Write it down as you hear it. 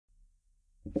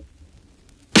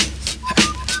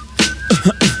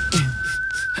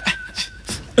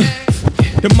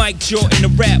The Mike Jordan, the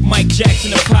rap, Mike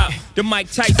Jackson, the pop. The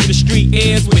Mike Tyson, the street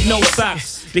airs with no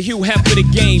socks. The Hugh Hefner, the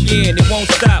game, yeah, and it won't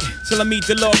stop till I meet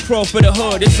the Lord Pro for the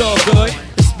hood. It's all good.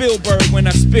 The Spielberg when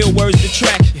I spill words to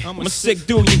track. I'm a sick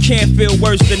dude, you can't feel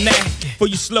worse than that. For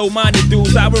you slow-minded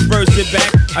dudes, I reverse it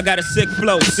back. I got a sick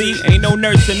flow, see, ain't no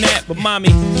nurse in that. But mommy,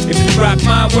 if you rock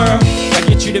my world, I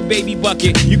get you the baby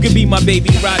bucket. You can be my baby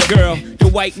rock girl. The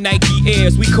white Nike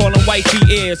Airs, we call them wifey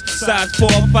Airs. Size 4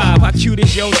 or 5, how cute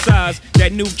is your size?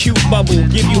 That new cute bubble,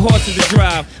 give you horses to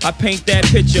drive. I paint that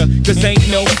picture, cause ain't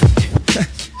no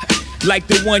like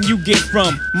the one you get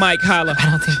from Mike Holler.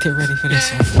 I don't think they're ready for this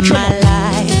one. My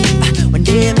life will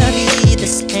never be the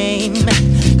same,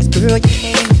 cause girl, you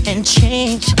came and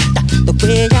changed the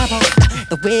way I walk,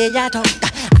 the way I talk.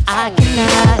 I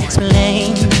cannot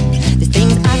explain the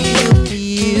things I feel for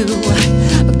you,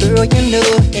 but girl, you know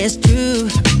it's true.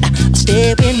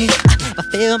 Stay with me,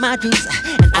 fulfill my dreams,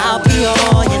 and I'll be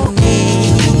all you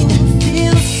need.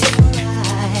 Feels so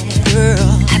right,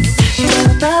 girl.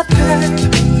 You're the perfect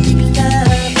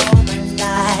love of my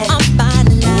life. Of my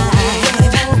life.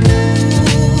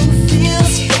 Ooh,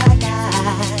 feels like I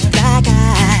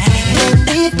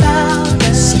really found a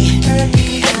secret,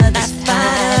 and that's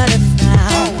fine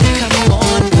now. Come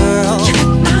on, girl.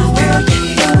 Girl, you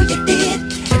know you did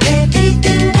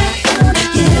everything I wanna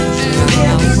give.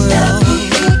 There is nothing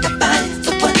to find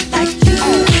someone like you.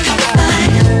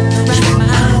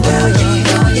 Girl, you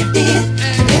know you did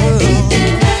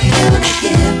everything I wanna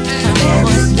give. There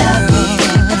is nothing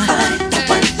to find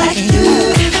someone like you.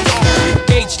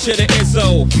 H to the Izzo,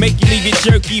 make you leave your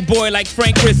jerky boy like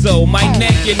Frank Rizzo. My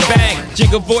neck and back,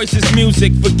 jigger voices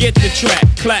music, forget the track.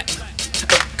 Clap,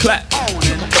 clap,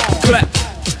 clap,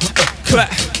 clap.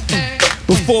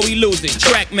 Before we lose it,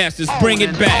 track masters, bring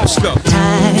it back. Let's go.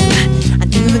 I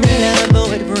knew the love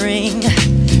would bring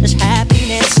this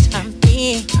happiness to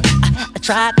me. I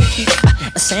tried to keep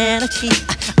my sanity,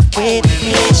 wait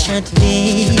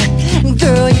patiently.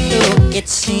 Girl, you know it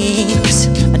seems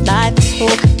my life is so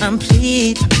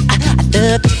complete. I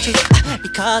love you too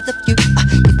because of you.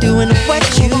 You're doing what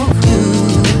you